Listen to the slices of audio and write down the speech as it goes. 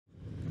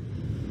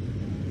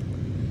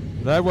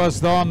That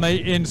was on the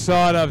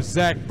inside of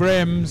Zach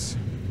Brims.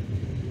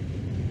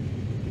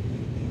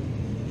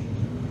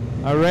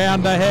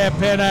 Around the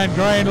hairpin and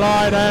green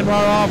light, and we're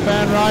off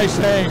and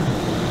racing.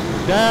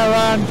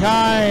 Darren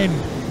Kane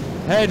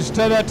heads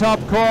to the top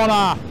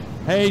corner.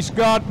 He's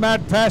got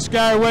Matt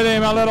Pascoe with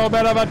him, a little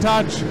bit of a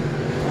touch.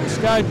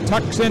 Pascoe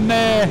tucks in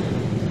there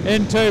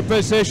into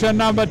position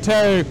number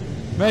 2.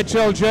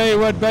 Mitchell G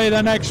would be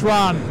the next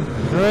one.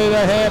 Through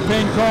the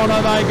hairpin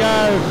corner they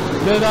go.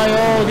 Do they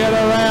all get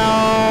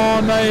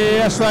around?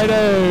 Yes, they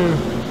do.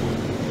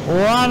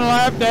 One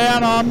lap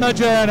down on the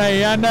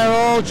journey, and they're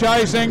all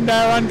chasing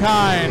Darren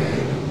Kane.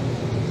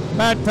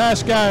 Matt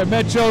Pascoe,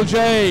 Mitchell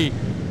G,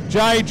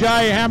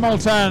 JJ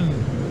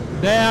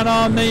Hamilton down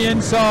on the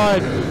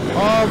inside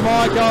of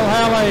Michael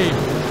Halley.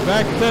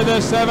 Back to the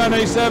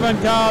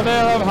 77 car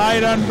there of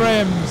Hayden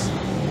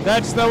Brims.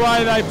 That's the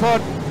way they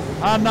put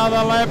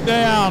another lap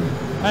down,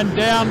 and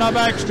down the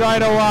back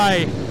straight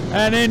away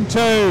and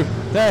into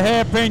the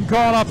hairpin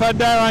corner for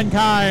Darren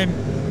Kane.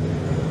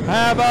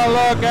 Have a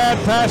look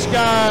at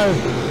Pascoe.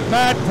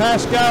 Matt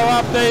Pascoe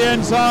up the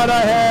inside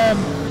of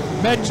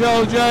him.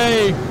 Mitchell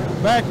G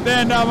back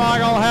then to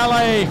Michael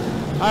Halley.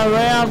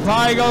 Around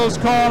Pagel's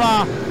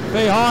corner.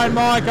 Behind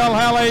Michael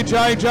Halley,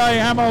 JJ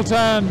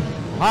Hamilton.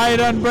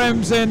 Hayden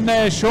Brims in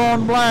there.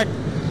 Sean Black.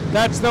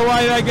 That's the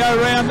way they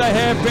go round the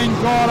hairpin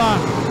corner.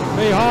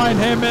 Behind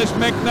him is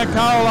Mick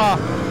Nicola.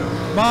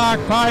 Mark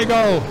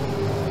Pagel.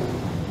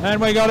 And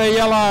we got a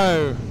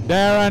yellow.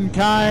 Darren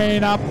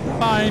Kane up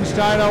main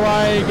straight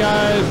away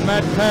goes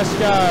Matt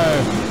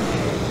Pascoe.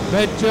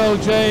 Mitchell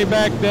G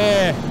back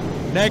there.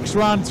 Next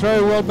one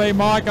through will be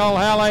Michael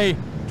Halley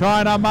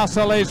trying to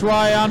muscle his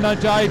way under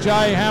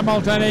JJ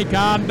Hamilton. He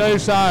can't do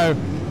so.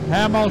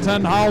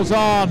 Hamilton holds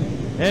on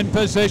in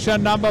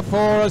position number 4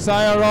 as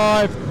they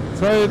arrive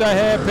through the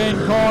hairpin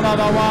corner.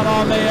 The one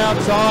on the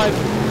outside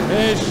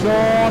is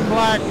Sean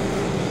Black,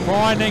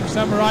 finding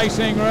some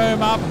racing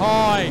room up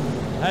high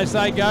as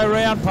they go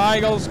round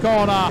Pagel's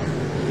corner.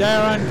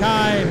 Darren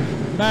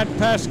Kane, Matt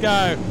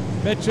Pascoe,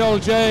 Mitchell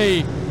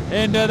G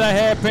into the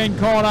hairpin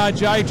corner.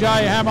 JJ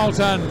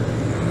Hamilton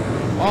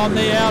on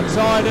the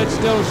outside. It's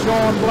still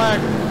Sean Black,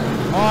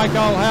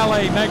 Michael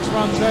Halley. Next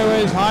one through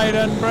is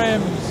Hayden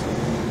Brims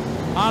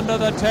under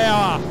the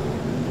tower.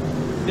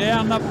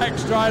 Down the back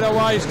straight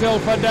away still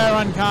for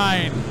Darren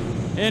Kane.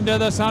 Into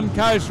the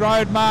Suncoast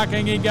Road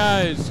marking he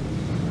goes.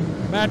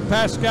 Matt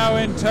Pascoe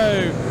in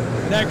 2.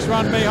 Next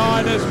one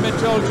behind is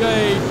Mitchell G.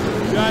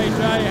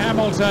 JJ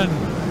Hamilton.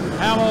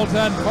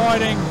 Hamilton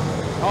fighting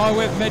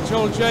with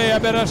Mitchell G. A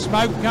bit of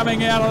smoke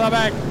coming out of the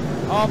back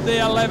of the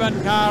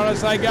 11 car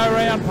as they go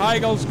round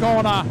Pagel's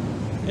corner.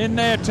 In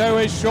there too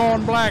is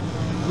Sean Black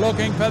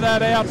looking for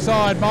that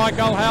outside.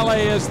 Michael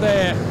Halley is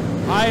there.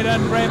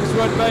 Hayden Brims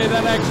would be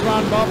the next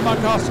one, Bob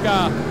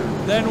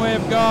McCosker. Then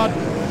we've got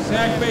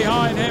Zach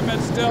behind him,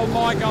 it's still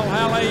Michael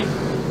Halley.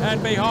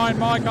 And behind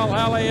Michael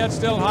Halley, it's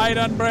still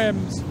Hayden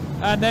Brims.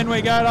 And then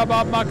we go to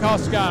Bob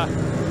McCosker.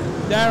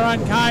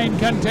 Darren Kane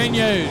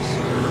continues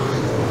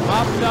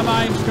up the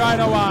main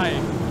straightaway.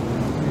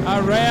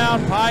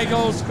 Around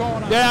Pagel's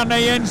corner. Down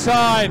the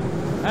inside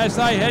as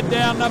they head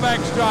down the back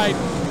straight.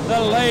 The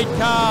lead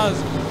cars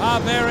are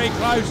very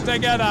close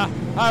together.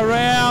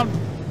 Around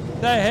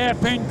the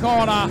hairpin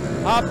corner,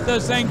 up the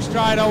zinc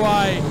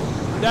straightaway.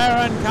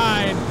 Darren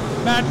Kane,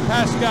 Matt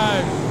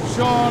Pascoe,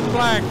 Sean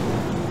Black.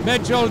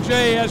 Mitchell G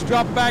has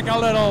dropped back a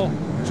little.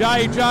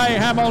 JJ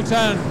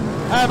Hamilton.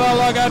 Have a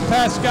look at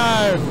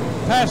Pascoe.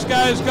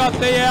 Pascoe's got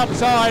the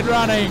outside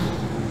running.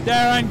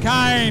 Darren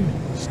Kane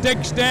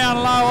sticks down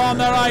low on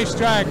the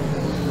racetrack.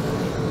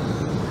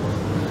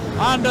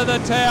 Under the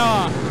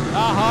tower,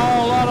 a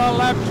whole lot of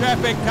lap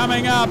traffic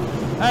coming up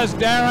as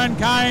Darren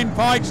Kane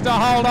fights to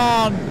hold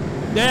on.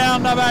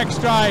 Down the back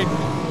straight.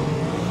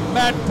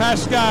 Matt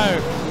Pascoe.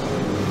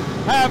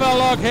 Have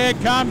a look, here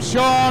comes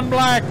Sean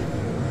Black.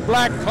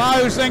 Black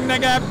closing the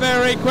gap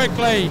very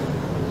quickly.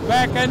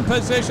 Back in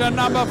position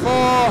number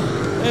 4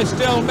 is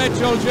still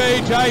Mitchell G,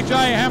 JJ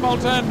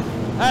Hamilton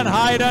and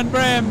Hayden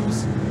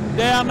Brims.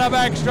 Down the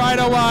back straight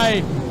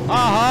away. A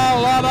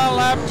whole lot of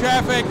lap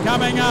traffic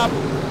coming up.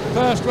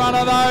 First one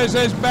of those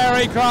is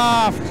Barry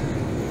Craft.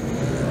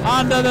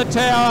 Under the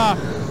tower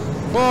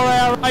for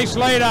our race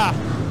leader,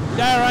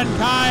 Darren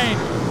Kane.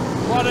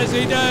 What does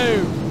he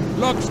do?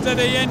 Looks to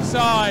the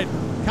inside.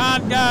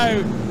 Can't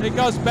go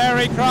because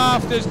Barry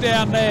Craft is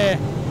down there.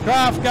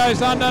 Craft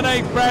goes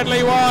underneath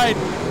Bradley White.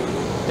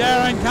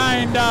 Darren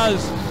Kane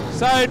does.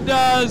 So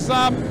does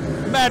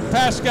Matt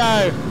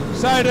Pascoe.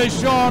 So does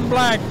Sean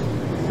Black.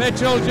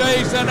 Mitchell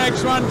G's the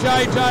next one.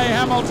 JJ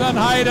Hamilton,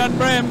 Hayden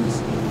Brims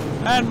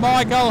and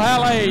Michael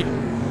Halley.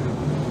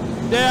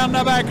 Down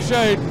the back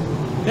chute.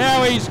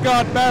 Now he's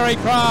got Barry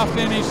Craft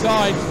in his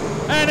sights.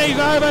 And he's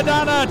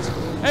overdone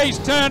it. He's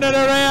turned it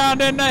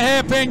around in the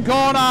hairpin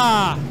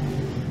corner.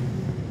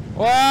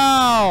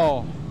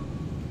 Wow.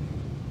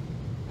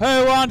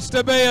 Who wants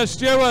to be a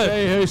steward?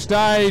 Who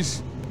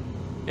stays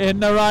in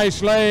the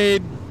race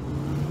lead?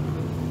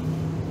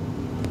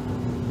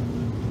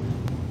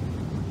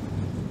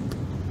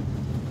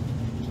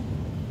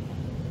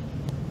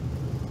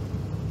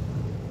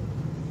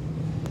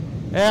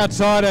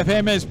 Outside of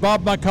him is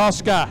Bob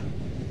McCosker.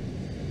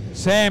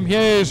 Sam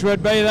Hughes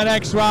would be the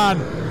next one.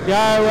 Go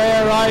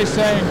Air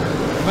Racing.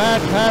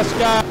 Matt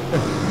Pascoe.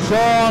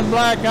 Sean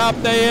Black up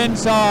the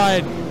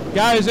inside.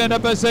 Goes into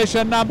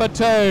position number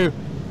 2.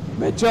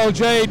 Mitchell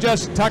G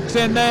just tucks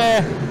in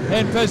there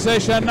in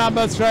position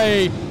number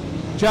 3.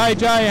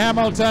 JJ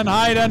Hamilton,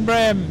 Hayden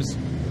Brims.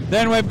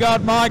 Then we've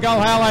got Michael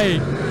Halley.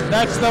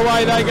 That's the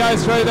way they go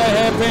through the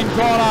hairpin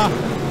corner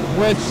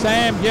with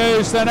Sam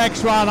Hughes, the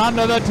next one,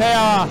 under the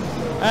tower.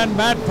 And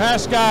Matt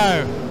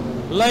Pascoe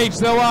leads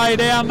the way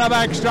down the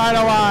back straight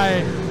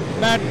away.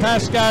 Matt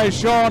Pascoe,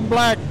 Sean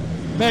Black,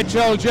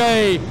 Mitchell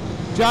G,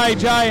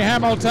 JJ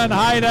Hamilton,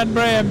 Hayden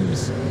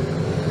Brims.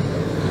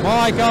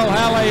 Michael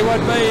Halley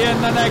would be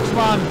in the next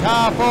one.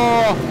 Car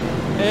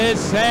 4 is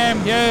Sam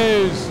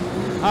Hughes.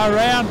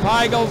 Around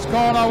Pagel's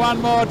corner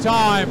one more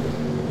time.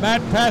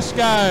 Matt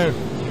Pascoe,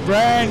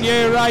 brand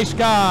new race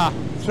car,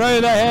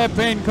 through the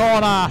hairpin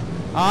corner.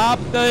 Up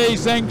the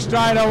zinc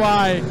straight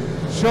away.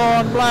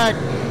 Sean Black,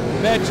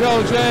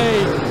 Mitchell G,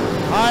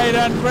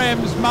 Hayden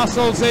Brims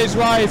muscles his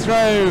way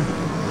through.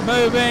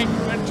 Moving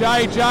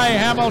JJ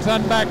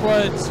Hamilton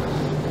backwards.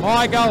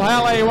 Michael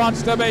Halley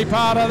wants to be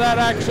part of that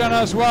action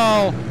as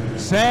well.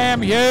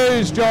 Sam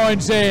Hughes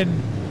joins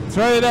in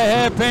through the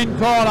hairpin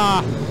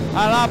corner and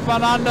up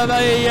and under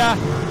the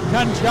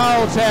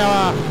control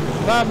tower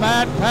for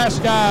Matt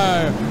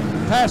Pascoe.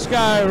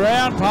 Pascoe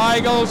round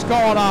Pagel's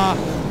corner.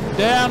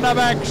 Down the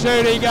back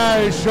chute he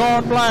goes.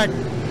 Sean Black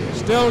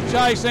still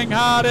chasing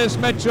hard as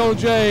Mitchell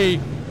G.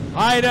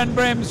 Hayden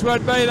Brims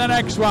would be the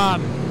next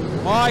one.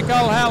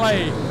 Michael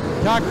Halley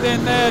tucked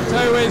in there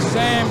too is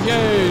Sam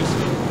Hughes.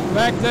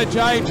 Back to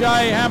JJ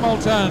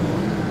Hamilton.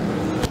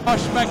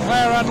 Josh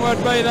McLaren would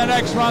be the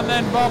next one,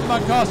 then Bob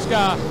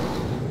McCosker.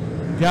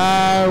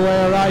 Go,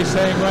 we're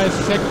racing with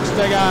 6 to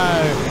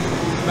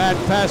go. Matt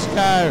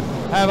Pascoe,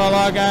 have a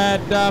look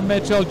at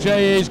Mitchell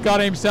G. He's got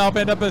himself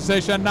into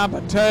position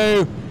number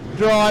 2.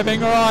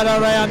 Driving right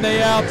around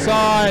the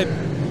outside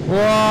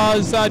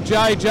was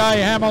JJ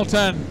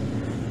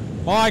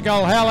Hamilton.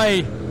 Michael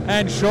Halley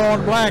and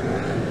Sean Black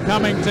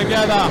coming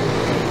together.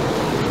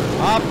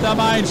 Up the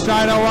main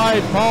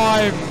straightaway,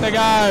 5 to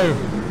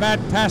go. Matt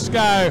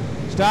Pascoe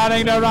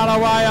starting to run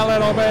away a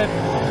little bit.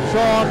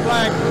 Sean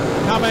Black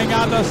coming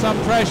under some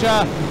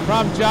pressure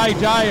from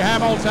JJ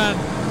Hamilton.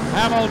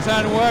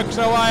 Hamilton works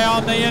away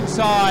on the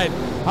inside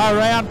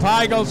around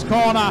Pagel's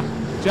corner.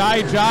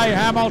 JJ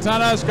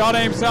Hamilton has got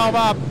himself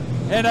up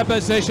into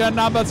position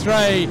number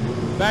 3.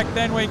 Back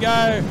then we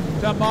go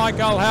to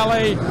Michael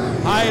Halley,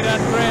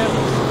 Hayden Brims,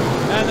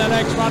 and the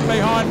next one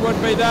behind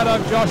would be that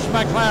of Josh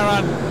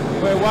McLaren.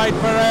 We'll wait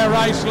for our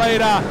race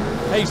leader.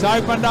 He's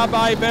opened up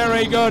a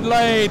very good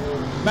lead.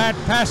 Matt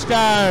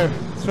Pascoe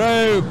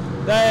through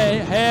the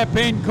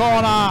hairpin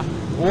corner.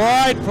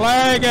 White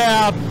flag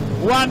out.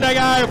 1 to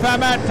go for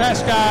Matt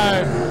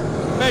Pascoe.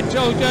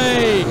 Mitchell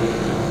G.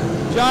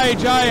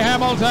 JJ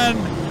Hamilton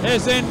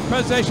is in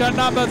position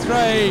number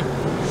 3.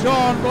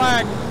 Sean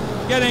Black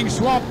getting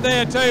swamped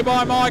there too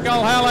by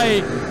Michael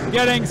Halley.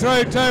 Getting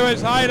through too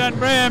is Hayden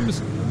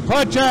Brims.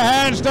 Put your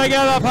hands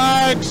together,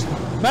 folks.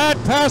 Matt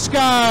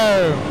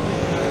Pascoe,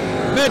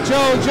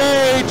 Mitchell G,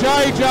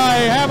 JJ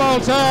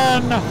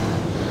Hamilton,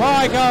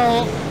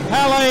 Michael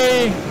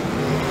Halley,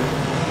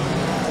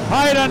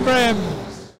 Hayden Brims.